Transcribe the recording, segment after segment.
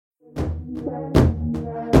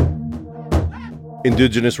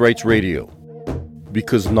Indigenous Rights Radio,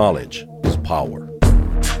 because knowledge is power.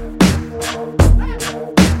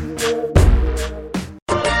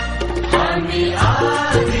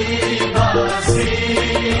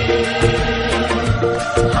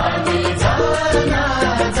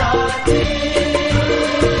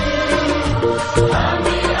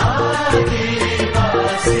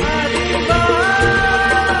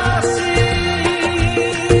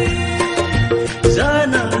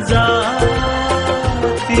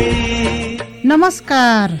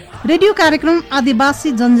 नमस्कार। Radio कार्यक्रम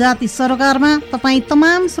आदिवासी जनजाति सरोकारमा तपाईँ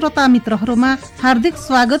तमाम श्रोता मित्रहरूमा हार्दिक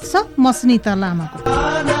स्वागत छ। म सुनिता लामाको।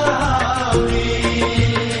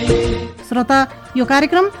 श्रोता, यो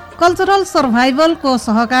कार्यक्रम कल्चरल सर्भाइभलको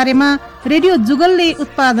सहकार्यमा रेडियो जुगलले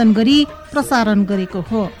उत्पादन गरी प्रसारण गरेको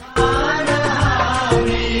हो।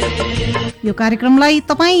 यो कार्यक्रमलाई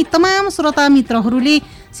तपाईँ तमाम श्रोता मित्रहरूले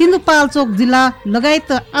सिन्धुपाल्चोक जिल्ला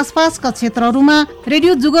लगायत आसपासका क्षेत्रहरूमा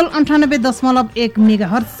रेडियो जुगल 98.1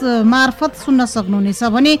 मेगाहर्ट्ज मार्फत सुन्न सक्नुहुनेछ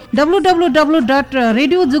भने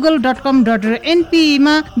www.radiojugal.com.np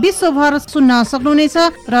मा विश्वभर सुन्न सक्नुहुनेछ।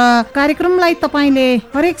 र कार्यक्रमलाई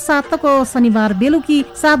तपाईले हरेक साताको शनिबार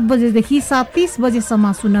बेलुकी 7 बजेदेखि 7:30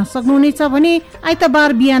 बजेसम्म सुन्न सक्नुहुनेछ भने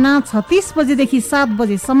आइतबार बिहान 6:30 बजेदेखि 7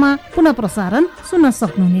 बजेसम्म पुनः प्रसारण सुन्न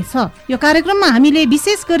सक्नुहुनेछ। यो कार्यक्रममा हामीले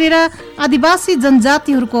विशेष गरेर आदिवासी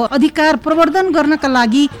जनजाति अधिकार प्रवर्धन गर्नका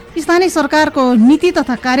लागि स्थानीय सरकारको नीति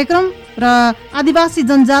तथा कार्यक्रम र आदिवासी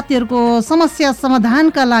जनजातिहरूको समस्या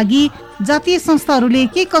समाधानका लागि जातीय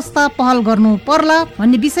संस्थाहरूले के कस्ता पहल गर्नु पर्ला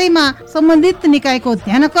भन्ने विषयमा सम्बन्धित निकायको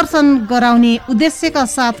ध्यानाकर्षण गराउने उद्देश्यका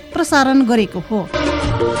साथ प्रसारण गरेको हो।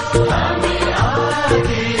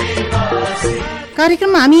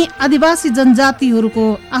 कार्यक्रममा हामी आदिवासी जनजातिहरूको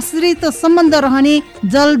आश्रित सम्बन्ध रहने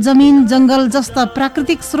जल, जमिन, जंगल जस्ता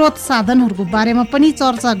प्राकृतिक स्रोत साधनहरूको बारेमा पनि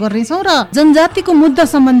चर्चा गर्नेछौँ र जनजातिको मुद्दा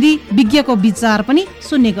सम्बन्धी विज्ञको विचार पनि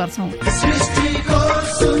सुन्ने गर्छौँ।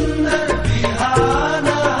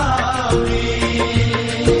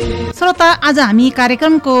 श्रोता, आज हामी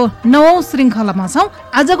कार्यक्रमको 9औं श्रृङ्खलामा छौँ।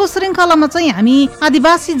 आजको श्रृङ्खलामा चाहिँ हामी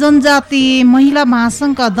आदिवासी जनजाति महिला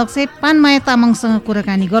महासङ्घका अध्यक्ष पानमाया तामाङसँग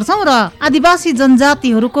कुराकानी गर्छौँ र आदिवासी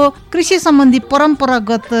जनजातिहरूको कृषि सम्बन्धी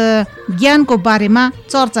परम्परागत ज्ञानको बारेमा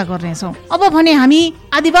चर्चा गर्नेछौँ। अब भने हामी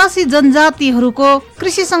आदिवासी जनजातिहरूको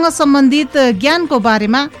कृषिसँग सम्बन्धित ज्ञानको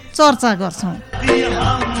बारेमा चर्चा गर्छौँ।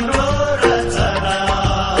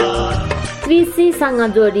 कृषिसँग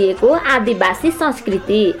जोडिएको आदिवासी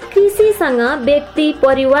संस्कृति। कृषिसँग व्यक्ति,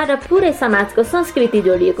 परिवार र पुरै समाजको संस्कृति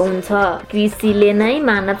जोडिएको हुन्छ। कृषिले नै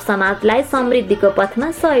मानव समाजलाई समृद्धिको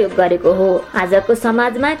पथमा सहयोग गरेको हो। आजको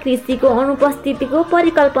समाजमा कृषिको अनुपस्थितिको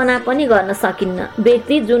परिकल्पना पनि गर्न सकिन्न।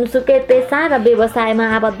 व्यक्ति जुनसुकै पेशा र व्यवसायमा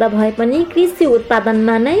आबद्ध भए पनि कृषि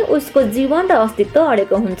उत्पादनमा नै उसको जीवन र अस्तित्व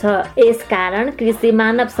अडेको हुन्छ। यसकारण कृषि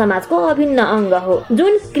मानव समाजको अभिन्न अङ्ग हो,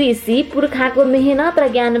 जुन कृषि पुर्खाको मेहनत र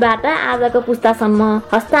ज्ञानबाट आजको पुस्तासम्म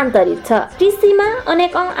हस्तान्तरित छ। कृषिमा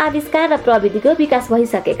अनेक आविष्कार र प्रविधिको विकास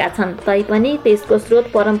भइसकेका छन्, तैपनि त्यसको स्रोत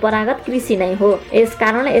परम्परागत कृषि नै हो।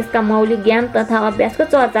 यसकारण यसका मौलिक ज्ञान तथा अभ्यासको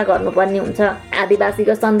चर्चा गर्नुपर्ने हुन्छ।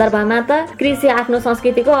 आदिवासीको सन्दर्भमा त कृषि आफ्नो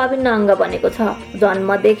संस्कृतिको अभिन्न अङ्ग बनेको छ।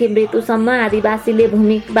 जन्मदेखि मृत्युसम्म आदिवासीले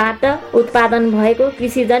भूमिबाट उत्पादन भएको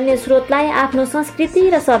कृषिजन्य स्रोतलाई आफ्नो संस्कृति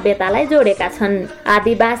र सभ्यतालाई जोडेका छन्।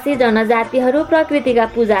 आदिवासी जनजातिहरू प्रकृतिका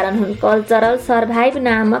पुजारन हुन्। कल्चरल सर्भाइभ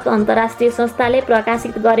नामक अन्तर्राष्ट्रिय संस्थाले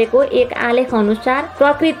प्रकाशित गरेको एक आलेख अनुसार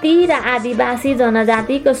प्रकृति र आदिवासी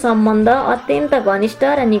जनजातिको सम्बन्ध अत्यन्त घनिष्ठ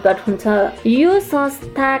र निकट हुन्छ। यो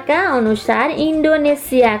संस्थाका अनुसार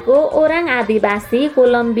इन्डोनेसियाको ओराङ आदिवासी,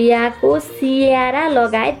 कोलम्बियाको सिएरा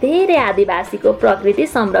लगायत धेरै आदिवासीको प्रकृति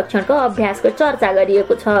संरक्षणको अभ्यासको चर्चा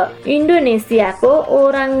गरिएको छ। इन्डोनेसियाको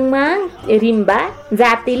ओराङमा रिम्बा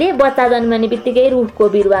जातिले बच्चा जन्मने बित्तिकै रुखको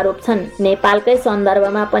बिरुवा रोप्छन्। नेपालकै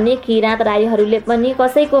सन्दर्भमा पनि किराँत राईहरूले पनि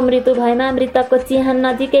कसैको मृत्यु भएमा मृतकको चिहान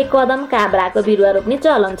नजिकै कदम काब्राको बिरुवा रोप्ने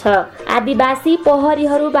चलन छ। आदिवासी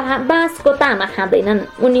पहरीहरू बाँसको तामा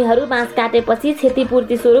खाँदैनन्। उनीहरू बाँस काटेपछि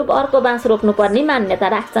क्षतिपूर्ति स्वरूप अर्को बाँस रोप्नुपर्ने मान्यता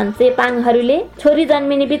राख्छन्। चेपाङहरूले छोरी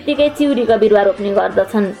जन्मिने बित्तिकै चिउरीको बिरुवा रोप्ने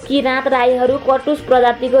गर्दछन्। किराँत राईहरू कटुस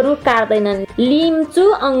प्रजातिको रुख काट्दैनन्। लिम्चु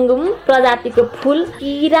अङ्गुम प्रजातिको फुल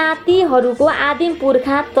किराँतीहरूको आदिम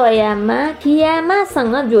पुर्खा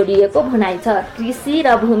खियामासँग जोडिएको भनाइ छ। कृषि र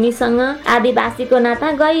भूमिसँग आदिवासीको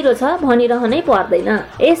नाता गहिरो छ भनिरहनै पर्दैन।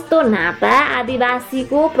 यस्तो नाता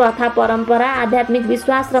आदिवासीको प्रथा, परम्परा, आध्यात्मिक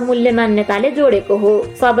विश्वास र मूल्य मान्यताले जोडेको हो।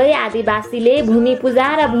 सबै आदिवासीले भूमि पूजा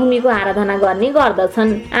र भूमिको आराधना गर्ने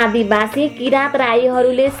गर्दछन्। आदिवासी किराँत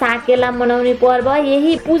राईहरूले साकेला मनाउने पर्व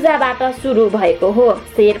यही पूजाबाट सुरु भएको हो।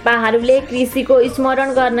 शेर्पाहरूले कृषिको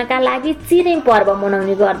स्मरण गर्नका लागि चिरिङ पर्व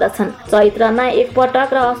मनाउने गर्दछन्। चैत्रमा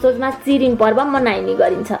एकपटक र असोजमा चिरिङ पर्व मनाइने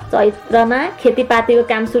गरिन्छ। चैत्रमा खेतीपातीको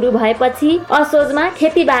काम सुरु भएपछि असोजमा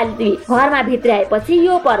खेतीबाली घरमा भित्राएपछि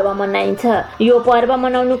यो पर्व मनाइन्छ। यो पर्व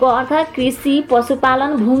मनाउनुको अर्थ कृषि,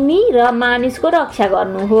 पशुपालन, भूमि र मानिसको रक्षा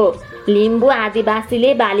गर्नु हो। लिम्बू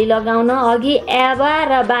आदिवासीले बाली लगाउन अघि एवा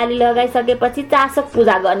र बाली लगाइसकेपछि चासक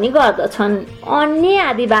पूजा गर्ने गर्दछन्। अन्य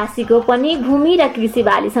आदिवासीको पनि भूमि र कृषि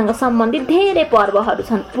बालीसँग सम्बन्धित धेरै पर्वहरू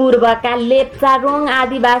छन्। पूर्वका लेप्चा रोङ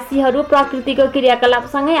आदिवासीहरू प्रकृतिको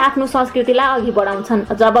क्रियाकलापसँगै आफ्नो संस्कृतिलाई अघि बढाउँछन्।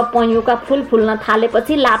 जब पन्युका फूल फुल्न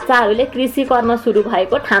थालेपछि लाप्चाहरूले कृषि कर्म सुरु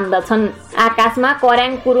भएको ठान्दछन्। आकाशमा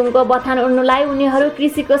कर्याङ कुरुङको बथान उड्नुलाई उनीहरू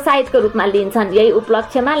कृषिको साइतको रूपमा लिन्छन्। यही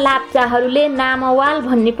उपलक्ष्यमा लाप्चाहरूले नामवाल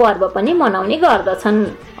भन्ने पर्व पनि मनाउने गर्दछन्।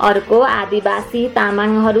 अर्को आदिवासी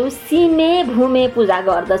तामाङहरू सिमे भूमे पूजा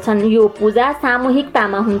गर्दछन्। यो पूजा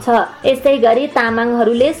सामूहिकतामा हुन्छ। यसै गरी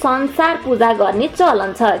तामाङहरूले संसार पूजा गर्ने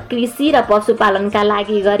चलन छ। कृषि र पशुपालनका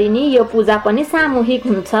लागि गरिने यो पूजा पनि सामूहिक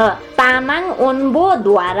हुन्छ। तामाङ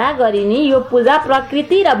ओन्बोद्वारा गरिने यो पूजा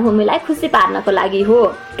प्रकृति र भूमिलाई खुसी पार्नको लागि हो।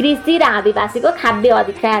 कृषि र आदिवासीको खाद्य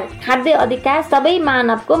अधिकार। खाद्य अधिकार सबै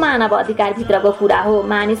मानवको मानव अधिकार भित्रको कुरा हो।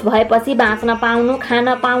 मानिस भएपछि बाँच्न पाउनु, खान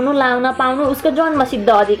पाउनु, लाउन पाउनु उसको जन्मसिद्ध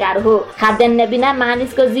अधिकार हो। खाद्यान्न बिना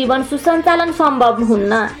मानिसको जीवन सुसञ्चालन सम्भव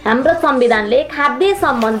हुन्न। हाम्रो संविधानले खाद्य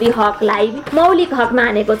सम्बन्धी हकलाई मौलिक हक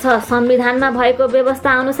मानेको छ। संविधानमा भएको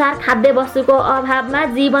व्यवस्था अनुसार खाद्य वस्तुको अभावमा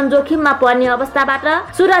जीवन जोखिममा पर्ने अवस्थाबाट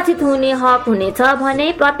सुरक्षित हुने हक हुनेछ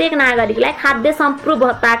भने प्रत्येक नागरिकलाई खाद्य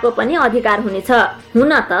सम्प्रभुताको पनि अधिकार हुनेछ।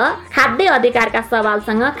 हुन त खाद्य अधिकारका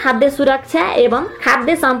सवालसँग खाद्य सुरक्षा एवं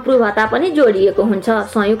खाद्य सम्प्रभुता पनि जोडिएको हुन्छ।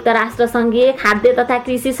 संयुक्त राष्ट्र संघीय खाद्य तथा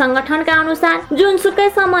कृषि संगठनका अनुसार जुनसुकै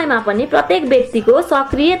समयमा पनि प्रत्येक व्यक्तिको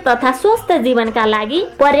सक्रिय तथा स्वस्थ जीवनका लागि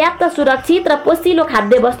पर्याप्त सुरक्षित र पोषिलो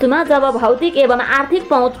खाद्य वस्तुमा जब भौतिक एवं आर्थिक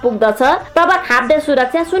पहुँच पुग्दछ तब खाद्य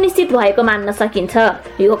सुरक्षा सुनिश्चित भएको मान्न सकिन्छ।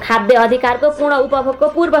 यो खाद्य अधिकारको पूर्ण उपभोगको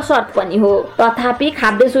पूर्व शर्त पनि हो। तथापि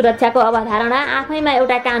खाद्य सुरक्षाको अवधारणा आफैमा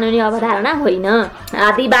एउटा कानुनी अवधारणा होइन।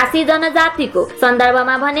 आदिवासी जनजातिको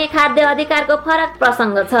सन्दर्भमा भने खाद्य अधिकारको फरक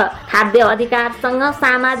प्रसङ्ग छ। खाद्य अधिकारसँग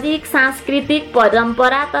सामाजिक, सांस्कृतिक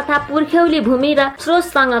परम्परा तथा पुर्ख्यौली भूमि र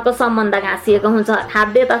स्रोतसँगको सम्बन्ध गाँसिएको हुन्छ।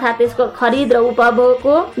 खाद्य तथा त्यसको खरिद र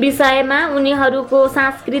उपभोगको विषयमा उनीहरूको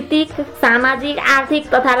सांस्कृतिक, सामाजिक, आर्थिक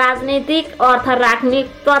तथा राजनैतिक अर्थ राख्ने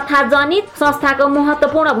प्रथाजनित संस्थाको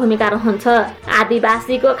महत्त्वपूर्ण भूमिका रहन्छ।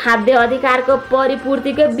 आदिवासीको खाद्य अधिकारको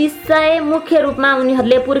परिपूर्तिको विषय मुख्य रूपमा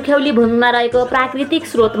उनीहरूले पुर्ख्यौली भूमिमा रहेको प्राकृतिक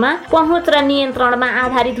स्रोतमा पहुँच र नियन्त्रणमा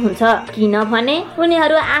आधारित हुन्छ। किनभने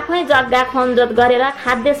उनीहरू आफै जग्गा खनजोत गरेर,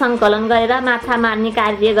 खाद्य सङ्कलन गरेर, माछा मार्ने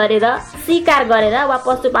कार्य गरेर, शिकार गरेर वा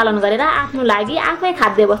पशुपालन गरेर आफ्नो लागि आफै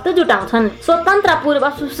खाद्य वस्तु जुटाउँछन्। स्वतन्त्र पूर्व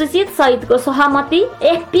सुशिक्षित सहितको सहमति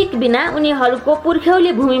एकपिक बिना उनीहरूको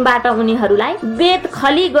पुर्ख्यौली भूमिबाट उनीहरूलाई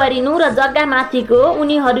बेदखली गरिनु र जग्गामाथिको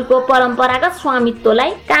उनीहरूको परम्परागत स्वामित्वलाई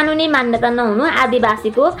कानुनी मान्यता नहुनु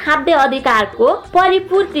आदिवासीको खाद्य अधिकारको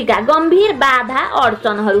परिपूर्तिका गम्भीर बाधा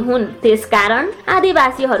अडचनहरू हुन्। त्यसकारण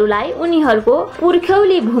आदिवासीहरूलाई उनीहरूको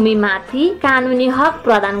पुर्ख्यौली भूमिमाथि कानुनी हक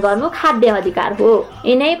प्रदान गर्नु खाद्य अधिकार हो।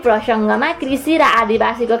 यिनै प्रसङ्गमा कृषि र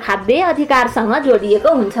आदिवासीको खाद्य अधिकारसँग जोडिएको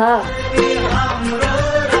हुन्छ।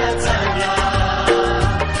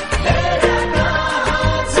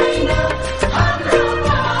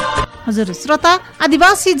 हजुर श्रोता,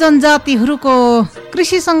 आदिवासी जनजातिहरूको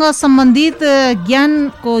कृषिसँग सम्बन्धित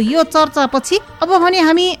ज्ञानको यो चर्चापछि अब भने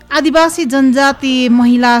हामी आदिवासी जनजाति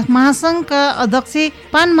महिला महासङ्घका अध्यक्ष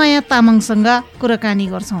पानमाया तामाङसँग कुराकानी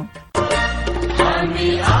गर्छौँ।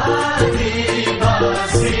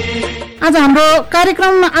 आज हाम्रो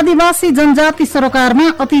कार्यक्रममा आदिवासी जनजाति सरोकारमा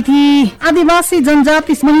अतिथि आदिवासी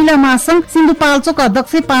जनजाति महिला महासङ्घ सिन्धुपाल्चोकका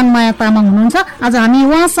अध्यक्ष पानमाया तामाङ हुनुहुन्छ। आज हामी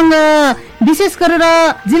उहाँसँग विशेष गरेर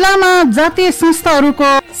जिल्लामा जातीय संस्थाहरूको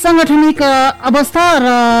सांगठनिक अवस्था र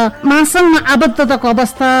महासङ्घमा आबद्धताको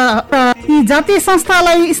अवस्था र यी जातीय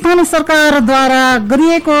संस्थालाई स्थानीय सरकारद्वारा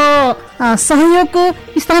गरिएको सहयोगको,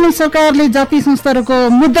 स्थानीय सरकारले जातीय संस्थाहरूको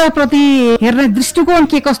मुद्दाप्रति हेर्ने दृष्टिकोण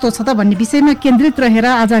के कस्तो छ त भन्ने विषयमा केन्द्रित रहेर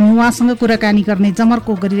आज हामी उहाँसँग कुराकानी गर्ने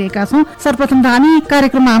जमर्को गरिरहेका छौँ। सर्वप्रथम त हामी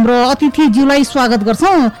कार्यक्रममा हाम्रो अतिथिज्यूलाई स्वागत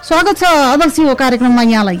गर्छौँ। स्वागत छ अध्यक्ष कार्यक्रममा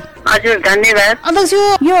यहाँलाई। हजुर धन्यवाद। अध्यक्ष,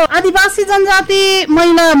 यो आदिवासी जनजाति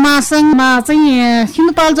महिला महासङ्घमा चाहिँ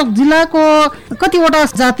सिन्धुपाल्चोक जिल्लाको कतिवटा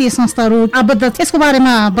जातीय संस्थाहरू आबद्ध छ, यसको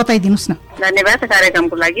बारेमा बताइदिनुहोस् न। धन्यवाद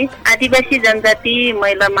कार्यक्रमको लागि। आदिवासी जनजाति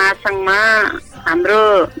महिला महासङ्घमा हाम्रो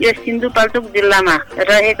यो सिन्धुपाल्चोक जिल्लामा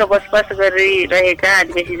रहेका बसोबास गरिरहेका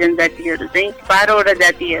आदिवासी जनजातिहरू चाहिँ 12 वटा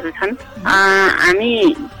जातिहरू छन्। हामी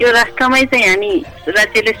यो राष्ट्रमै चाहिँ हामी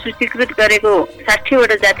राज्यले सूचीकृत गरेको 60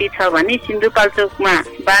 वटा जाति छ भने सिन्धुपाल्चोकमा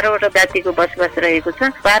 12 वटा जातिको बसोबास रहेको छ।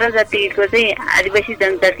 12 जातिको चाहिँ आदिवासी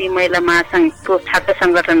जनजाति महिला महासंघको छात्र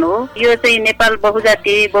संगठन हो। यो चाहिँ नेपाल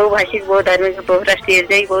बहुजातीय, बहुभाषिक, बहुधार्मिक, बहुराष्ट्रिय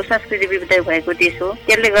चाहिँ बहुसंस्कृति विविधता भएको देश हो।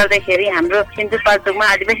 त्यसले गर्दाखेरि हाम्रो सिन्धुपाल्चोकमा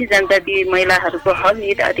आदिवासी जनजाति महिलाहरूको हक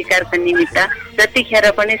हित अधिकारका निमित्त जतिखेर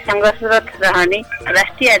पनि संघर्षरत रहने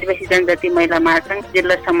राष्ट्रिय आदिवासी जनजाति महिला महासंघ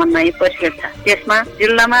जिल्ला समन्वय परिषद छ। त्यसमा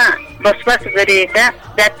जिल्लामा बसोबास गरिएका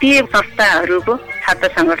जातीय संस्थाहरूको छात्र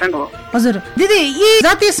संगठन हो। हजुर दिदी, यी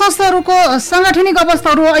जातीय संस्थाहरूको सांगठनिक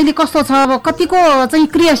अवस्थाहरू अहिले कस्तो छ? अब कतिको चाहिँ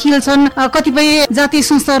क्रियाशील छन्? कतिपय जातीय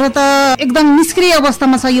संस्थाहरू त एकदम निष्क्रिय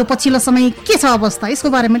अवस्थामा छ। यो पछिल्लो समय के छ अवस्था, यसको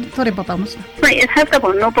बारेमा थोरै बताउनुहोस् न। यथार्थ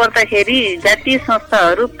भन्नु पर्दाखेरि जातीय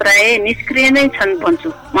संस्थाहरू प्राय निष्क्रिय नै छन् भन्छु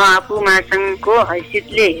म आफू महासंघको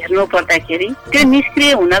हैसियतले हेर्नु पर्दाखेरि। त्यो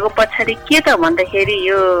निष्क्रिय हुनको पछाडि के त भन्दाखेरि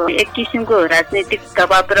यो एक किसिमको राजनीतिक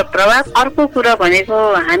दबाव र प्रभाव। अर्को कुरा भनेको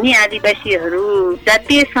हामी आदिवासीहरू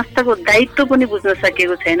जातीय संस्थाको दायित्व पनि बुझ्न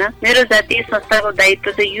सकेको छैन। मेरो जातीय संस्थाको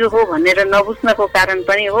दायित्व चाहिँ यो हो भनेर नबुझ्नको कारण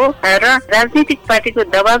पनि हो र राजनीतिक पार्टीको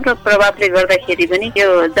दबाव र प्रभावले गर्दाखेरि पनि यो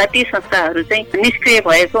जातीय संस्थाहरू चाहिँ निष्क्रिय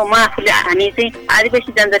भएको म आफूले हामी चाहिँ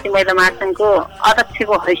आदिवासी जनजाति महिला महासंघको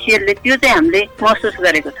अध्यक्षको हैसियतले त्यो चाहिँ हामीले महसुस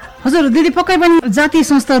गरेको छ। हजुर दिदी, पक्कै पनि जातीय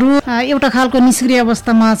संस्थाहरू एउटा खालको निष्क्रिय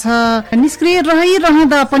अवस्थामा छ। निष्क्रिय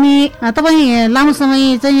रहिरहँदा पनि तपाईँ लामो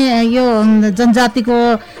समय चाहिँ यो जनजातिको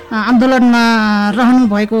आन्दोलनमा रहनु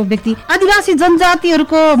भएको व्यक्ति, आदिवासी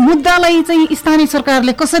जनजातिहरूको मुद्दालाई चाहिँ स्थानीय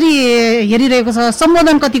सरकारले कसरी हेरिरहेको छ?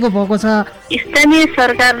 सम्बोधन कतिको भएको छ? स्थानीय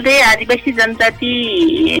सरकारले आदिवासी जनजाति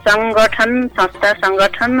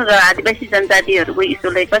संगठन र आदिवासी जनजातिहरूको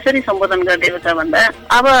इस्युलाई कसरी सम्बोधन गरिदिएको छ भन्दा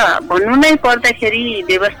अब भन्नु नै पर्दाखेरि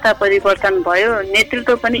व्यवस्था परिवर्तन भयो,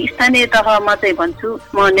 नेतृत्व पनि स्थानीय तहमा चाहिँ भन्छु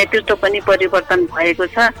म नेतृत्व पनि परिवर्तन भएको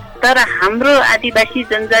छ। तर हाम्रो आदिवासी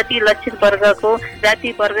जनजाति लक्षित वर्गको जाति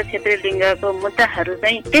वर्ग क्षेत्रीय लिङ्गको मुद्दाहरू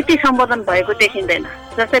चाहिँ त्यति सम्बोधन भएको देखिँदैन।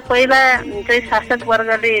 जस्तै पहिला चाहिँ शासक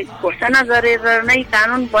वर्गले घोषणा गरेर नै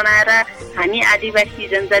कानुन बनाएर हामी आदिवासी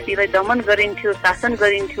जनजातिलाई दमन गरिन्थ्यो, शासन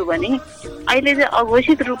गरिन्थ्यो भने अहिले चाहिँ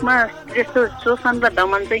अघोषित रूपमा त्यस्तो शोषण र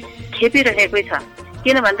दमन चाहिँ खेपिरहेकै छ।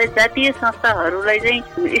 किन भन्दा जातीय संस्थाहरूलाई चाहिँ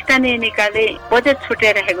स्थानीय निकायले बजेट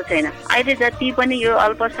छुट्याइरहेको छैन। अहिले जति पनि यो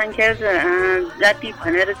अल्पसंख्यक जाति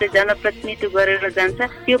भनेर चाहिँ जनप्रतिनिधित्व गरेर जान्छ,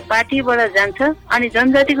 त्यो पार्टीबाट जान्छ अनि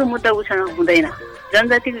जनजातिको मुद्दा उठाउनु हुँदैन,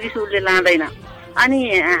 जनजातिको इस्यु उसले लाँदैन। अनि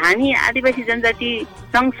हामी आदिवासी जनजाति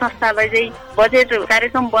संघ संस्थालाई चाहिँ बजेट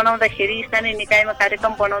कार्यक्रम बनाउँदाखेरि स्थानीय निकायमा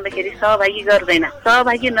कार्यक्रम बनाउँदाखेरि सहभागी गर्दैन।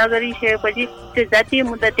 सहभागी नगरिसकेपछि त्यो जातीय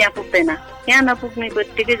मुद्दा त्यहाँ पुग्दैन। त्यहाँ नपुग्ने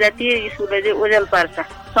बित्तिकै जातीय इस्युलाई चाहिँ ओझेल पार्छ,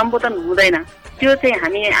 सम्बोधन हुँदैन। त्यो चाहिँ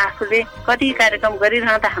हामी आफूले कति कार्यक्रम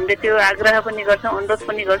गरिरहँदा हामीले त्यो आग्रह पनि गर्छौँ, अनुरोध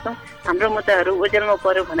पनि गर्छौँ, हाम्रो मुद्दाहरू ओझेलमा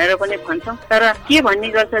पर्यो भनेर पनि भन्छौँ। तर के भन्ने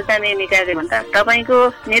गर्छ स्थानीय निकायले भन्दा तपाईँको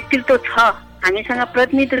नेतृत्व छ, हामीसँग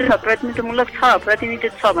प्रतिनिधित्वमूलक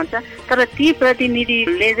प्रतिनिधित्व छ भन्छ। तर ती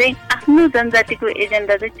प्रतिनिधिले चाहिँ आफ्नो जनजातिको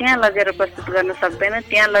एजेन्डा चाहिँ त्यहाँ लगेर प्रस्तुत गर्न सक्दैन,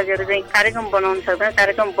 त्यहाँ लगेर चाहिँ कार्यक्रम बनाउन सक्दैन।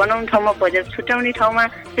 कार्यक्रम बनाउने ठाउँमा बजेट छुट्याउने ठाउँमा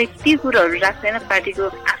चाहिँ ती कुरोहरू राख्दैन। पार्टीको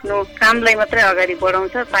आफ्नो कामलाई मात्रै अगाडि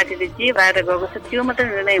बढाउँछ, पार्टीले जे भएर गएको छ त्यो मात्रै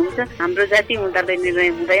निर्णय हुन्छ, हाम्रो जातीय मुद्दालाई निर्णय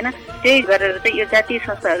हुँदैन। त्यही गरेर चाहिँ यो जातीय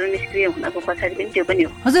संस्थाहरू निष्क्रिय हुनको पछाडि पनि त्यो पनि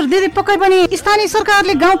हो। हजुर दिदी, पक्कै पनि स्थानीय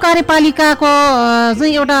सरकारले गाउँ कार्यपालिकाको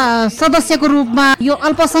चाहिँ एउटा सदस्यको रूपमा यो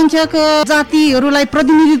अल्पसंख्यक जातिहरूलाई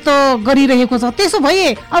प्रतिनिधित्व गरिरहेको छ। त्यसो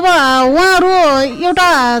भए अब उहाँहरू एउटा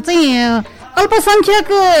चाहिँ अल्पसंख्यक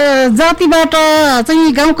जातिबाट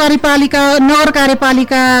चाहिँ गाउँ कार्यपालिका नगर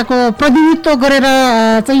कार्यपालिकाको प्रतिनिधित्व गरेर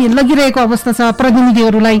चाहिँ लगिरहेको अवस्था छ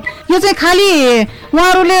प्रतिनिधिहरूलाई। यो चाहिँ खालि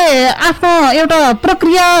उहाँहरूले आफ्नो एउटा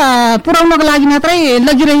प्रक्रिया पुर्याउनको लागि मात्रै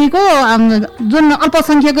लगिरहेको, जुन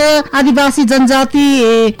अल्पसंख्यक आदिवासी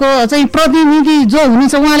जनजातिको चाहिँ प्रतिनिधि जो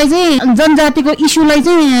हुनुहुन्छ उहाँले चाहिँ जनजातिको इस्युलाई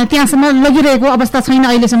चाहिँ त्यहाँसम्म लगिरहेको अवस्था छैन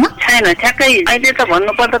अहिलेसम्म? छैन, ठ्याक्कै अहिले त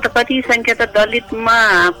भन्नुपर्दा त कति संख्या त दलितमा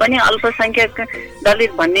पनि अल्पसंख्यक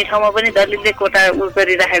दलित भन्ने ठाउँमा पनि दलितले कोटा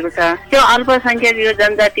गरिरहेको छ। त्यो अल्पसंख्यक यो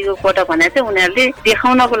जनजातिको कोटा भने चाहिँ उनीहरूले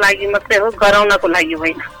देखाउनको लागि मात्रै हो, गराउनको लागि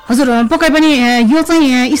होइन। हजुर, पक्कै पनि यो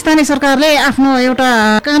चाहिँ स्थानीय सरकारले आफ्नो एउटा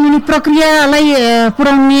कानुनी प्रक्रियालाई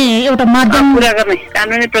पुर्याउने एउटा माध्यम पुरा गर्ने,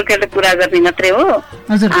 कानुनी प्रक्रियाले पुरा गर्ने मात्रै हो।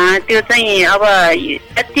 हजुर, त्यो चाहिँ अब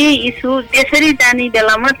यति इस्यु त्यसरी जाने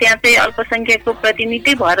बेलामा त्यहाँ चाहिँ अल्पसंख्यकको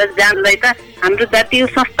प्रतिनिधि भएर जानलाई त हाम्रो जातीय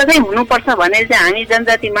संस्थाकै हुनुपर्छ भने चाहिँ हामी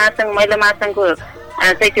जनजाति महासंघ महिला महासंघको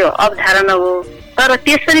चाहिँ त्यो अवधारणा हो। तर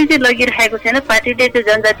त्यसरी चाहिँ लगिरहेको छैन। पार्टीले चाहिँ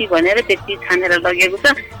जनजाति भनेर व्यक्ति छानेर लगेको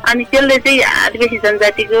छ अनि त्यसले चाहिँ आदिवासी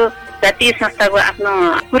जनजातिको जातीय संस्थाको आफ्नो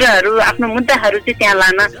कुराहरू आफ्नो मुद्दाहरू चाहिँ त्यहाँ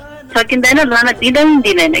लान सकिँदैन, लान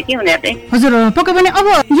दिँदैन कि उनीहरूले। हजुर, पक्कै पनि अब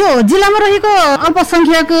यो जिल्लामा रहेको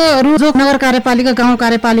अल्पसंख्यकहरू जो नगर कार्यपालिका गाउँ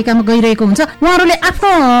कार्यपालिकामा गइरहेको हुन्छ, उहाँहरूले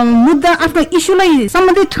आफ्नो मुद्दा आफ्नो इस्युलाई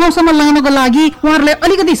सम्बन्धित ठाउँसम्म लानको लागि उहाँहरूलाई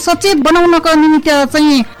अलिकति सचेत बनाउनको निमित्त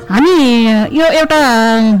चाहिँ हामी यो एउटा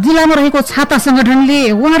जिल्लामा रहेको छाता संगठनले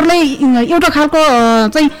उहाँहरूलाई एउटा खालको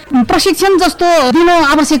चाहिँ प्रशिक्षण जस्तो दिनु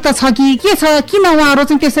आवश्यकता छ कि के छ, किन उहाँहरू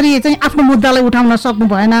चाहिँ त्यसरी चाहिँ आफ्नो मुद्दालाई उठाउन सक्नु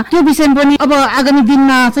भएन, त्यो विषयमा पनि अब आगामी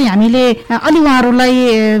दिनमा चाहिँ हामीले अलि उहाँहरूलाई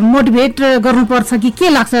मोटिभेट गर्नुपर्छ कि के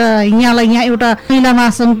लाग्छ यहाँलाई? यहाँ एउटा महिला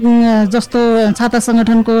महासंघ जस्तो छाता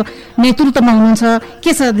संगठनको नेतृत्वमा हुनुहुन्छ,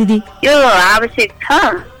 के छ दिदी? यो आवश्यक छ।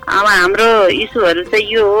 अब हाम्रो इस्युहरू चाहिँ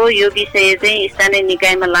यो हो, यो विषय चाहिँ स्थानीय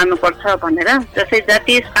निकायमा लानुपर्छ भनेर। जस्तै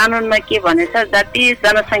जातीय कानुनमा के भनेछ, जातीय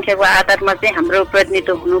जनसङ्ख्याको आधारमा चाहिँ हाम्रो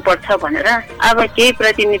प्रतिनिधित्व हुनुपर्छ भनेर। अब केही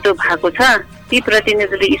प्रतिनिधित्व भएको छ, ती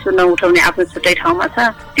प्रतिनिधिले इस्यु नउठाउने आफ्नो छुट्टै ठाउँमा छ।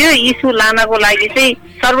 त्यो इस्यु लानको लागि चाहिँ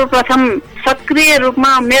सर्वप्रथम सक्रिय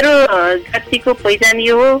रूपमा मेरो जातिको पहिचान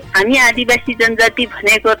यो हो, हामी आदिवासी जनजाति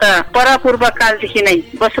भनेको त परापूर्व कालदेखि नै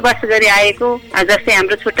बसोबास गरी आएको, जस्तै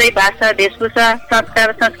हाम्रो छुट्टै भाषा, वेशभूषा,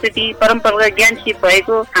 संस्कार, संस्कृति, परम्परागत ज्ञान सिप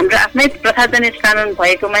भएको, हाम्रो आफ्नै प्रथाजनित कानुन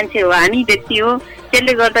भएको मान्छे हो, हामी व्यक्ति हो।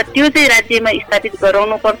 त्यसले गर्दा त्यो चाहिँ राज्यमा स्थापित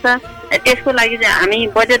गराउनु पर्छ। त्यसको लागि चाहिँ हामी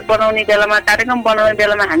बजेट बनाउने बेलामा, कार्यक्रम बनाउने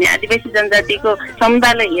बेलामा हामी आदिवासी जनजातिको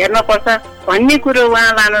समुदायलाई हेर्न पर्छ भन्ने कुरो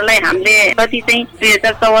उहाँ लानलाई हामीले कति चाहिँ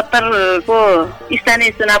 2074 को स्थानीय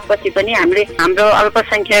चुनावपछि पनि हामीले हाम्रो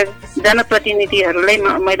अल्पसंख्यक जनप्रतिनिधिहरूलाई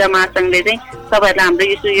महिला महासंघले चाहिँ तपाईँहरूलाई हाम्रो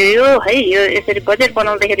इस्यु यो है, यो यसरी बजेट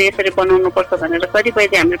बनाउँदाखेरि यसरी बनाउनु पर्छ भनेर कतिपय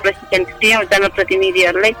चाहिँ हामीले प्रशिक्षण दियौँ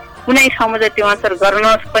जनप्रतिनिधिहरूलाई। कुनै ठाउँमा चाहिँ त्यो अनुसार गर्न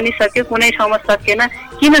पनि सक्यो, कुनै ठाउँमा सकेन।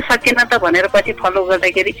 किन सकेन त भनेर पछि फलो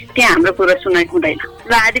गर्दाखेरि त्यहाँ हाम्रो कुरा सुनाइ हुँदैन।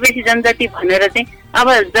 र आदिवासी जनजाति भनेर चाहिँ अब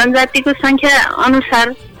जनजातिको संख्या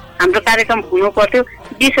अनुसार हाम्रो कार्यक्रम हुनु पर्थ्यो।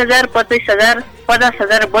 20,000, 25,000,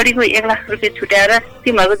 50,000 बढीको 1 लाख रुपियाँ छुट्याएर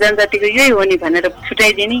तिमीहरूको जनजातिको यही हो नि भनेर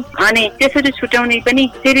छुट्याइदिने, अनि त्यसरी छुट्याउने पनि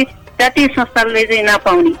फेरि जातीय संस्थाले चाहिँ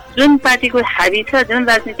नपाउने। जुन पार्टीको हाबी छ, जुन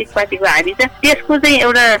राजनीतिक पार्टीको हाबी छ, त्यसको चाहिँ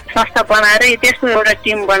एउटा संस्था बनाएर, त्यसको एउटा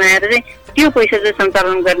टिम बनाएर चाहिँ त्यो पैसा चाहिँ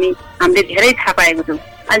सञ्चालन गर्ने हामीले धेरै थाहा पाएको छौँ।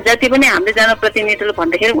 अनि जति पनि हामीले जनप्रतिनिधिले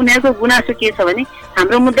भन्दाखेरि उनीहरूको गुनासो के छ भने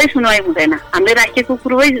हाम्रो मुद्दै सुनवाई हुँदैन, हामीले राखेको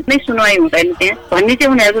कुरो नै सुनवाई हुँदैन त्यहाँ भन्ने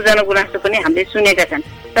चाहिँ उनीहरूको जनगुनासो पनि हामीले सुनेका छन्।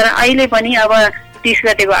 तर अहिले पनि अब 30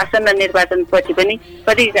 गतेको आसन्न निर्वाचन पछि पनि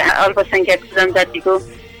कति अल्पसंख्यक जनजातिको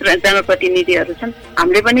जनप्रतिनिधिहरू छन्,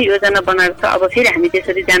 हामीले पनि योजना बनाएको छ। अब फेरि हामी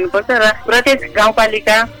त्यसरी जानुपर्छ र प्रत्येक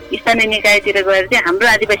गाउँपालिका स्थानीय निकायतिर गएर चाहिँ हाम्रो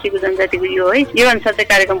आदिवासीको जनजातिको यो है, यो अनुसार चाहिँ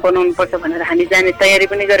कार्यक्रम बनाउनु पर्छ भनेर हामी जाने तयारी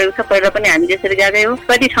पनि गरेको छ। पहिला पनि हामी त्यसरी गएकै हो।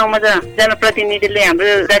 कति ठाउँमा त जनप्रतिनिधिले हाम्रो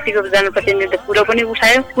जातिको जनप्रतिनिधिले कुरो पनि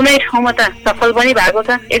उठायो, कुनै ठाउँमा त सफल पनि भएको छ,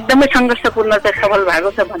 एकदमै सङ्घर्षपूर्ण चाहिँ सफल भएको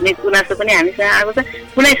छ भन्ने गुनासो पनि हामीसँग आएको छ।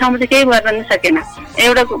 कुनै ठाउँमा चाहिँ केही गर्न नि सकेन।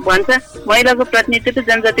 एउटा भन्छ महिलाको प्रतिनिधित्व,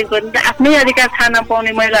 जनजातिको प्रतिनिधित्व, आफ्नै अधिकार थाहा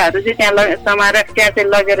नपाउने महिलाहरू चाहिँ त्यहाँ समाएर त्यहाँ चाहिँ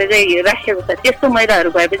लगेर चाहिँ राखेको छ। त्यस्तो महिलाहरू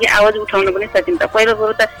भएपछि आवाज उठाउन पनि सकिन्छ। पहिलो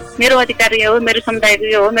कुरो त मेरो अधिकार यो हो, मेरो समुदायको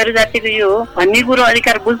यो हो, मेरो जातिको यो हो भन्ने कुरो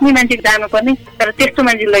अधिकार बुझ्ने मान्छे जानुपर्ने, तर त्यस्तो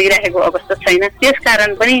मान्छे लगिरहेको अवस्था छैन। त्यस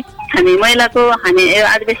कारण पनि हामी महिलाको, हामी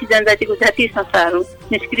आदिवासी जनजातिको जातीय संस्थाहरू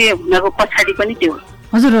निष्क्रिय हुनको पछाडि पनि त्यो हो।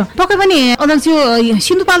 हजुर, पक्कै पनि अध्यक्ष,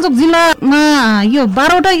 सिन्धुपाल्चोक जिल्लामा यो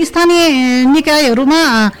 12वटा स्थानीय निकायहरूमा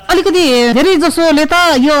अलिकति धेरै जसोले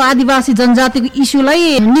त यो आदिवासी जनजातिको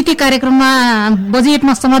इस्युलाई नीति कार्यक्रममा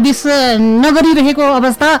बजेटमा समावेश नगरिरहेको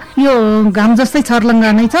अवस्था यो घाम जस्तै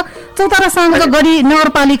छर्लङ्गा नै छ। चौतारा साँझको गढी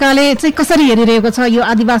नगरपालिकाले चाहिँ कसरी हेरिरहेको छ यो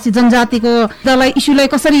आदिवासी जनजातिको इस्युलाई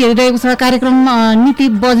कसरी हेरिरहेको छ? कार्यक्रम नीति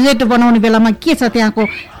बजेट बनाउने बेलामा के छ त्यहाँको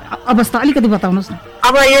अवस्था अलिकति बताउनुहोस् न।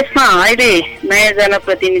 अब यसमा अहिले नयाँ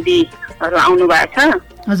जनप्रतिनिधिहरू आउनु भएको छ।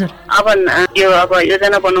 हजुर, अब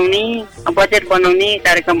योजना बनाउने, बजेट बनाउने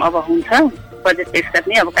कार्यक्रम अब हुन्छ, बजेट पेश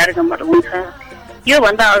गर्ने अब कार्यक्रमहरू हुन्छ।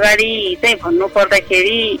 योभन्दा अगाडि चाहिँ भन्नु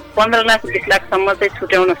पर्दाखेरि 15 लाख 20 लाखसम्म चाहिँ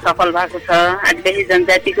छुट्याउन सफल भएको छ आदिवासी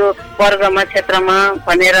जनजातिको वर्गमा, क्षेत्रमा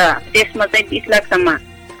भनेर। त्यसमा चाहिँ 20 लाखसम्म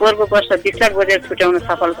पोहोरको वर्ष 20 लाख बजेट छुट्याउन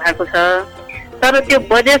सफल भएको छ। तर त्यो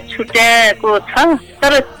बजेट छुट्याएको छ,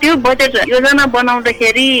 तर त्यो बजेट योजना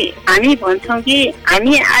बनाउँदाखेरि हामी भन्छौँ कि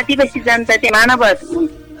हामी आदिवासी जनजाति मानव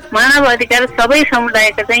अधिकार सबै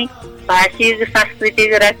समुदायका चाहिँ भाषिक,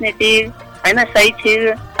 सांस्कृतिक, राजनीतिक होइन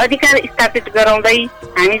शैक्षिक अधिकार स्थापित गराउँदै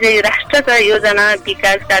हामी चाहिँ राष्ट्रका योजना,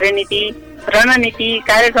 विकास कार्यनीति, रणनीति,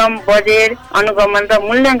 कार्यक्रम, बजेट, अनुगमन र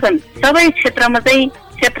मूल्याङ्कन सबै क्षेत्रमा चाहिँ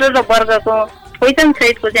क्षेत्र र वर्गको पहिचान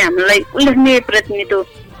सहितको चाहिँ हामीलाई उल्लेखनीय प्रतिनिधित्व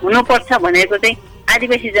हुनुपर्छ भनेको चाहिँ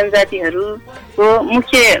आदिवासी जनजातिहरूको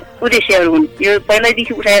मुख्य उद्देश्यहरू हुन्। यो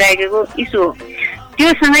पहिल्यैदेखि उठाइराखेको इस्यु हो।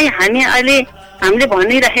 त्योसँगै हामी अहिले हामीले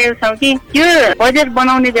भनिराखेका छौँ कि यो बजेट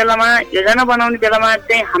बनाउने बेलामा योजना बनाउने बेलामा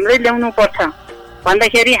चाहिँ हामीले ल्याउनु पर्छ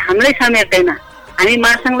भन्दाखेरि हामीलाई समेट्दैन, हामी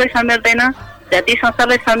महासङ्घलाई समेट्दैन, जातीय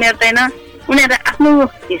संस्थालाई समेट्दैन। उनीहरू आफ्नो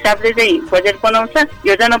हिसाबले चाहिँ बजेट बनाउँछ,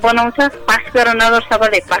 योजना बनाउँछ, पास गरेर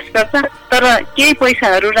नगरसभाले पास गर्छ, तर केही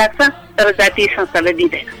पैसाहरू राख्छ तर जातीय संस्थाले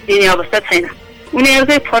दिँदैन, दिने अवस्था छैन।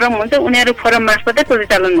 उनीहरूकै फोरम हुन्छ, उनीहरू फोरम मार्फतै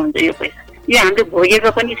परिचालन हुन्छ यो पैसा। यो हामीले भोगेको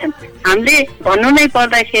पनि छन्। हामीले भन्नु नै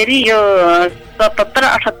पर्दाखेरि यो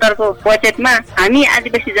 77-78 को बजेटमा हामी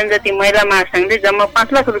आदिवासी जनजाति महिला महासङ्घले जम्मा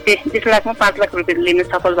 5 लाख रुपियाँ, 20 लाखमा 5 लाख रुपियाँ लिन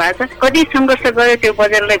सफल भएको छ। कति सङ्घर्ष गर्यो त्यो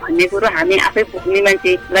बजेटलाई भन्ने कुरो हामी आफै भोग्ने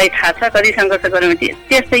मान्छेलाई थाहा छ, कति सङ्घर्ष गर्यो भने।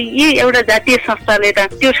 त्यस्तै यी एउटा जातीय संस्थाले त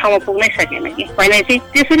त्यो ठाउँमा पुग्नै सकेन कि भनेपछि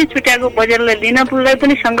त्यसरी छुट्याएको बजेटलाई लिन पुग्दै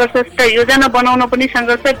पनि सङ्घर्ष छ, योजना बनाउन पनि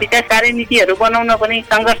सङ्घर्ष, विकास कार्यनीतिहरू बनाउन पनि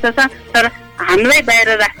सङ्घर्ष छ। तर हामीलाई बाहिर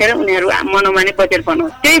राखेर उनीहरू मनोमानी बजेट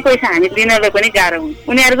बनाउँछ, त्यही पैसा हामी लिनलाई पनि गाह्रो हुन्छ।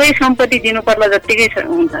 उनीहरूकै सम्पत्ति दिनु पर्ला जत्तिकै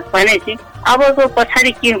हुन्छ भनेपछि अबको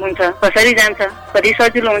पछाडि के हुन्छ, कसरी जान्छ, कति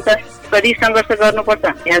सजिलो हुन्छ, कति सङ्घर्ष गर्नुपर्छ,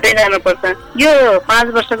 हेर्दै जानुपर्छ। यो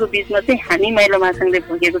 5 वर्षको बिचमा चाहिँ हामी महिला महासङ्घले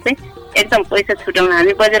भोगेको चाहिँ एकदम पैसा छुट्याउन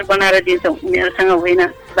हामी बजेट बनाएर दिन्छौँ, उनीहरूसँग होइन,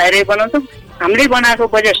 बाहिरै बनाउँछौँ। हामीले बनाएको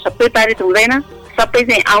बजेट सबै पारित हुँदैन, सबै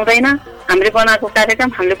चाहिँ आउँदैन। हामीले बनाएको कार्यक्रम,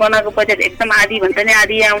 हामीले बनाएको बजेट एकदम आधी भन्दा नि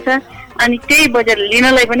आधी आउँछ। अनि त्यही बजेट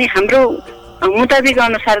लिनलाई पनि हाम्रो मुताबिक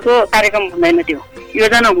अनुसारको कार्यक्रम हुँदैन, त्यो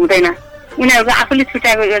योजना हुँदैन। उनीहरूको आफूले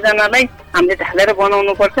छुट्याएको योजनालाई हामीले ढालेर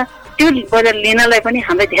बनाउनु पर्छ। त्यो बजेट लिनलाई पनि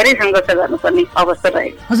हामीले धेरै सङ्घर्ष गर्नुपर्ने अवस्था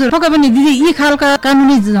रहेको। हजुर, पक्कै पनि दिदी, यी खालका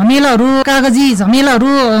कानुनी झमेलाहरू, कागजी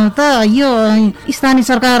झमेलाहरू त यो स्थानीय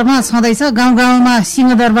सरकारमा छँदैछ। गाउँ गाउँमा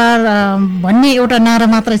सिंहदरबार भन्ने एउटा नारा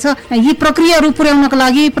मात्रै छ। यी प्रक्रियाहरू पुर्याउनको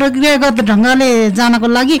लागि, प्रक्रियागत ढङ्गले जानको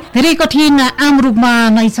लागि धेरै कठिन आम रूपमा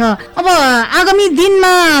नै छ। अब आगामी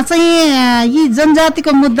दिनमा चाहिँ यी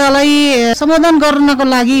जनजातिको मुद्दालाई समाधान गर्नको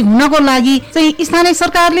लागि, हुनको लागि चाहिँ स्थानीय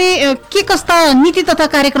सरकारले के कस्ता नीति तथा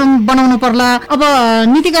कार्यक्रम बनाउनु पर्ला? अब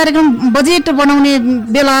नीति कार्यक्रम बजेट बनाउने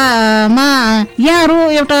बेलामा यहाँहरू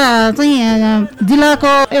एउटा चाहिँ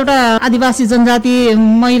जिल्लाको एउटा आदिवासी जनजाति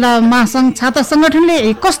महिला महासङ्घ छात्र सङ्गठनले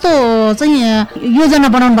कस्तो चाहिँ योजना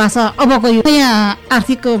बनाउनु भएको छ अबको यहाँ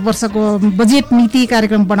आर्थिक वर्षको बजेट नीति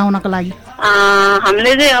कार्यक्रम बनाउनको लागि?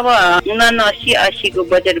 हामीले चाहिँ अब 79-80 को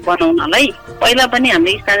बजेट बनाउनलाई पहिला पनि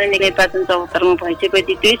हामीले स्थानीय निर्वाचन 74 मा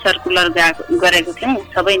भइसकेपछि त्यही सर्कुलर गरेको थियौँ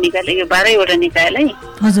सबै निकायले, 12 वटा निकायलाई।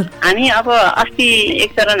 हजुर, अनि अब अस्ति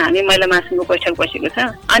एक चरण हामी महिला महासङ्घको बैठक बसेको छ।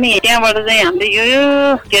 अनि त्यहाँबाट चाहिँ हामीले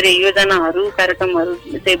यो के अरे योजनाहरू, कार्यक्रमहरू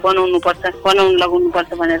चाहिँ बनाउनु लगाउनु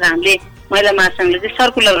पर्छ भनेर हामीले महिला महासङ्घले चाहिँ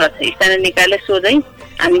सर्कुलर गर्छ। स्थानीय निकायले सोझै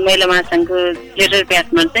हामी महिला महासङ्घको लेटर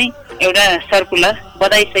प्याडमा चाहिँ एउटा सर्कुलर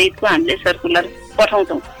बधाई सहितको हामीले सर्कुलर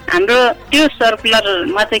पठाउँछौँ। हाम्रो त्यो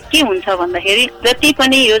सर्कुलरमा चाहिँ के हुन्छ भन्दाखेरि जति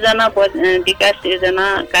पनि योजना, विकास योजना,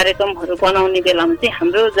 कार्यक्रमहरू बनाउने बेलामा चाहिँ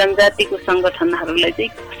हाम्रो जनजातिको सङ्गठनहरूलाई चाहिँ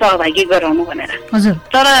सहभागी गराउनु भनेर। हजुर,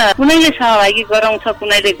 तर कुनैले सहभागी गराउँछ,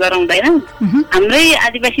 कुनैले गराउँदैन। हाम्रै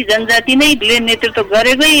आदिवासी जनजाति नै नेतृत्व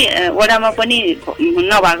गरेकै वडामा पनि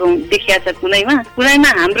नभएको देखिया छ। कुनैमा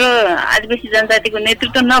हाम्रो आदिवासी जनजातिको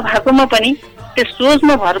नेतृत्व नभएकोमा पनि त्यो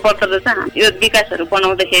सोचमा भर पर्छ रहेछ। यो विकासहरू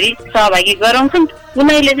बनाउँदाखेरि सहभागी गराउँछन्,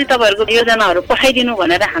 कुनैले चाहिँ तपाईँहरूको योजनाहरू पठाइदिनु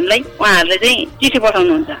भनेर हामीलाई उहाँहरूले चाहिँ चिठी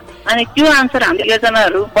पठाउनुहुन्छ। अनि त्यो अनुसार हामीले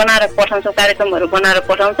योजनाहरू बनाएर पठाउँछौँ, कार्यक्रमहरू बनाएर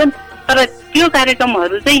पठाउँछन्। तर त्यो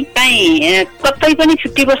कार्यक्रमहरू चाहिँ कहीँ कतै पनि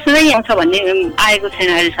 50% आउँछ भन्ने आएको छैन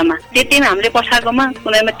अहिलेसम्म। त्यतिमा हामीले पठाएकोमा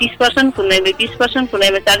कुनैमा 30%, कुनैमा 20%,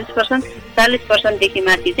 कुनैमा 40%, 40% देखि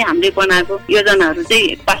माथि चाहिँ हामीले बनाएको योजनाहरू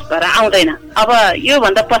चाहिँ पास भएर आउँदैन। अब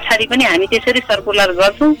योभन्दा पछाडि पनि हामी त्यसरी सर्कुलर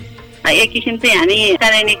गर्छौँ। एक किसिम चाहिँ हामी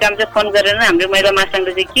स्थानीय निकायमा चाहिँ फोन गरेर हाम्रो महिला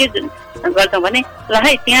महासङ्घले चाहिँ के गर्छौँ भने ल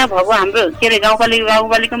है त्यहाँ भएको हाम्रो के अरे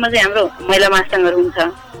गाउँपालिकामा चाहिँ हाम्रो महिला महासङ्घहरू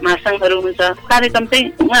हुन्छ, कार्यक्रम चाहिँ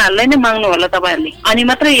उहाँहरूलाई नै माग्नु होला तपाईँहरूले, अनि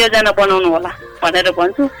मात्रै योजना बनाउनु होला भनेर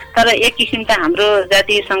भन्छु। तर एक किसिम त हाम्रो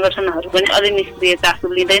जातीय सङ्गठनहरू पनि अलि निष्क्रिय चासो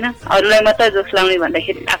लिँदैन। अरूलाई मात्रै दोष लाउने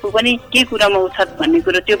भन्दाखेरि आफू पनि के कुरामा उछत भन्ने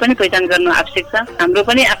कुरो त्यो पनि पहिचान गर्नु आवश्यक छ। हाम्रो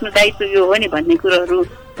पनि आफ्नो दायित्व यो हो नि भन्ने कुरोहरू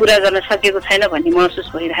पुरा गर्न सकेको छैन भन्ने महसुस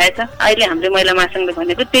भइरहेछ। अहिले हामीले महिला महासङ्घले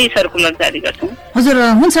भनेको त्यही सर्कुलर जारी गर्छौँ। हजुर,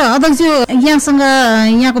 हुन्छ अध्यक्ष, यहाँसँग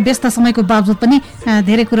यहाँको व्यस्त समयको बावजुद पनि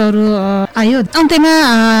धेरै कुराहरू आयो। अन्त्यमा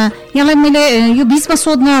यहाँलाई मैले यो बिचमा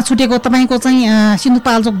सोध्न छुटेको तपाईँको चाहिँ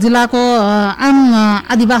सिन्धुपाल्चोक जिल्लाको आम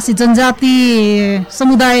आदिवासी जनजाति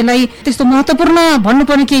समुदायलाई त्यस्तो महत्त्वपूर्ण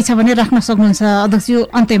भन्नुपर्ने केही छ भने राख्न सक्नुहुन्छ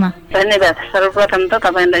अध्यक्ष अन्त्यमा? धन्यवाद। सर्वप्रथम त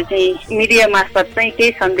तपाईँलाई चाहिँ मिडिया मार्फत चाहिँ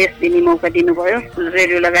केही सन्देश दिने मौका दिनुभयो,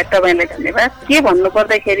 रेडियो लगायत तपाईँलाई धन्यवाद। के भन्नु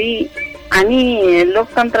पर्दाखेरि हामी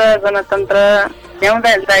लोकतन्त्र, गणतन्त्र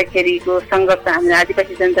ल्याउँदाखेरिको सङ्घर्ष हाम्रो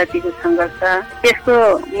आदिवासी जनजातिको सङ्घर्ष त्यसको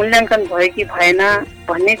मूल्याङ्कन भयो कि भएन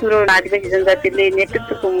भन्ने कुरो आदिवासी जनजातिले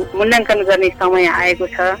नेतृत्वको मूल्याङ्कन गर्ने समय आएको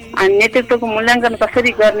छ। अनि नेतृत्वको मूल्याङ्कन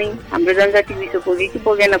कसरी गर्ने, हाम्रो जनजाति विश्व पुगे कि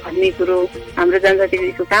पुगेन भन्ने कुरो, हाम्रो जनजाति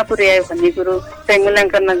विश्व कहाँ पुर्यायो भन्ने कुरो चाहिँ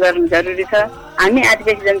मूल्याङ्कन गर्न जरुरी छ। हामी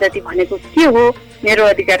आदिवासी जनजाति भनेको के हो, मेरो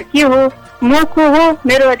अधिकार के हो, म को हो,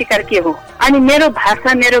 मेरो अधिकार के हो, अनि मेरो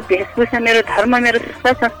भाषा, मेरो वेशभूषा, मेरो धर्म, मेरो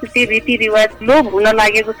संस्कृति, रीतिरिवाज लोप हुन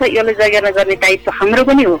लागेको छ, यसले जगेर्ना गर्ने दायित्व हाम्रो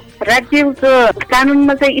पनि हो। राज्यको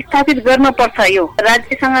कानुनमा चाहिँ स्थापित गर्न पर्छ। यो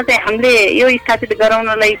राज्यसँग चाहिँ हामीले यो स्थापित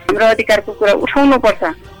गराउनलाई हाम्रो अधिकारको कुरा उठाउनु पर्छ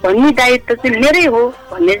भन्ने दायित्व चाहिँ मेरै हो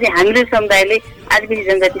भन्ने चाहिँ हाम्रो समुदायले, आदिवासी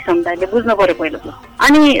जनजाति समुदायले बुझ्नु पर्यो पहिलो कुरो।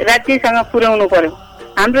 अनि राज्यसँग पुर्याउनु पर्यो।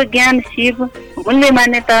 हाम्रो ज्ञान, सिप, मूल्य,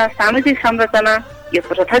 मान्यता, सामाजिक संरचना, यो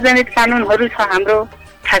प्रथाजनित कानुनहरू छ, हाम्रो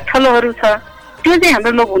छलफलहरू छ, त्यो चाहिँ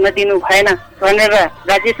हाम्रो लोप हुन दिनु भएन भनेर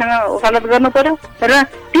राज्यसँग वकालत गर्नु पर्यो। र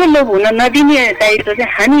त्यो लोप हुन नदिने दायित्व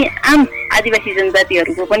चाहिँ हामी आम आदिवासी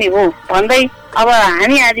जनजातिहरूको पनि हो भन्दै अब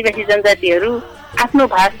हामी आदिवासी जनजातिहरू आफ्नो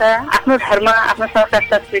भाषा, आफ्नो धर्म, आफ्नो संस्कार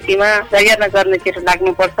संस्कृतिमा जगेर्ना गर्नेतिर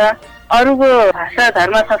लाग्नुपर्छ। अरूको भाषा,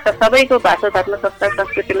 धर्म, संस्कार, सबैको भाषा, धर्म, संस्कार,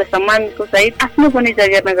 संस्कृतिलाई सम्मानको सहित आफ्नो पनि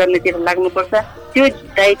जगेर्ना गर्नेतिर लाग्नुपर्छ। त्यो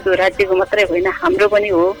दायित्व राज्यको मात्रै होइन, हाम्रो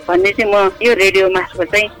पनि हो भन्ने चाहिँ म यो रेडियो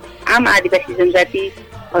मार्फत चाहिँ आम आदिवासी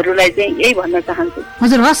जनजातिहरूलाई चाहिँ यही भन्न चाहन्छु।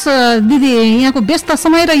 हजुर, हस् दिदी, यहाँको व्यस्त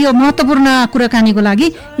समय र यो महत्त्वपूर्ण कुराकानीको लागि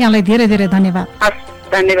यहाँलाई धेरै धेरै धन्यवाद। हस्,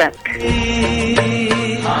 धन्यवाद।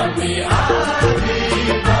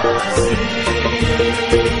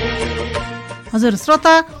 हजुर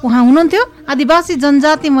श्रोता, उहाँ हुनुहुन्थ्यो आदिवासी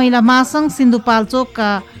जनजाति महिला महासंघ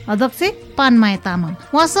सिन्धुपाल्चोकका अध्यक्ष पानमाया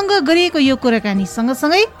तामाङ। उहाँसँग गरिएको यो कुराकानी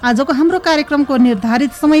सँगसँगै आजको हाम्रो कार्यक्रमको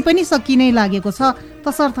निर्धारित समय पनि सकिनै लागेको छ।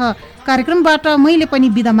 तसर्थ कार्यक्रमबाट मैले पनि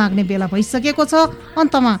बिदा माग्ने बेला भइसकेको छ।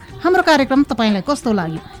 अन्तमा हाम्रो कार्यक्रम तपाईँलाई कस्तो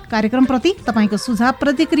लाग्यो? कार्यक्रमप्रति तपाईँको सुझाव,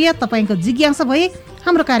 प्रतिक्रिया, तपाईँको जिज्ञासा भए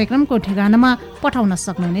हाम्रो कार्यक्रमको ठेगानामा पठाउन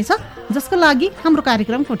सक्नुहुनेछ, जसको लागि हाम्रो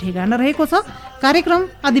कार्यक्रमको ठेगाना रहेको छ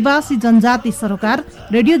कार्यक्रम आदिवासी जनजाति सरोकार,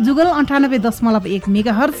 रेडियो जुगल 98.1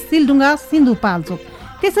 मेगाहर्ज, सिलढुङ्गा, सिन्धुपाल्चोक।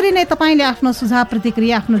 त्यसरी नै तपाईँले आफ्नो सुझाव,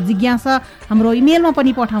 प्रतिक्रिया, आफ्नो जिज्ञासा हाम्रो इमेलमा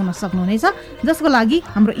पनि पठाउन सक्नुहुनेछ, जसको लागि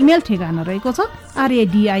हाम्रो इमेल ठेगाना रहेको छ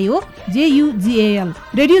RADIOJUGAL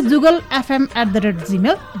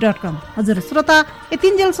radiojugulfm@gmail.com। हजुर श्रोता,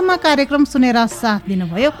 यतिन्जेलसम्म कार्यक्रम सुनेर साथ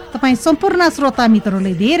दिनुभयो तपाईँ सम्पूर्ण श्रोता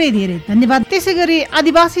मित्रहरूले धेरै धेरै धन्यवाद। त्यसै गरी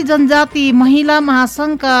आदिवासी जनजाति महिला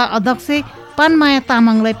महासंघका अध्यक्ष पानमाया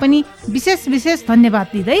तामाङलाई पनि विशेष धन्यवाद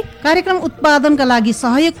दिँदै कार्यक्रम उत्पादनका लागि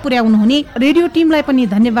सहयोग पुर्याउनुहुने रेडियो टिमलाई पनि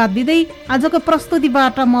धन्यवाद दिँदै आजको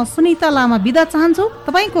प्रस्तुतिबाट म सुनिता लामा बिदा चाहन्छु।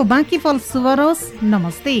 तपाईँको बाँकी फल शुभ रहोस्।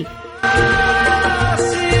 नमस्ते।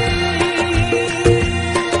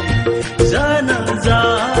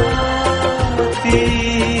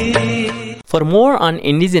 For more on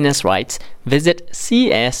indigenous rights, visit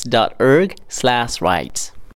cs.org/rights.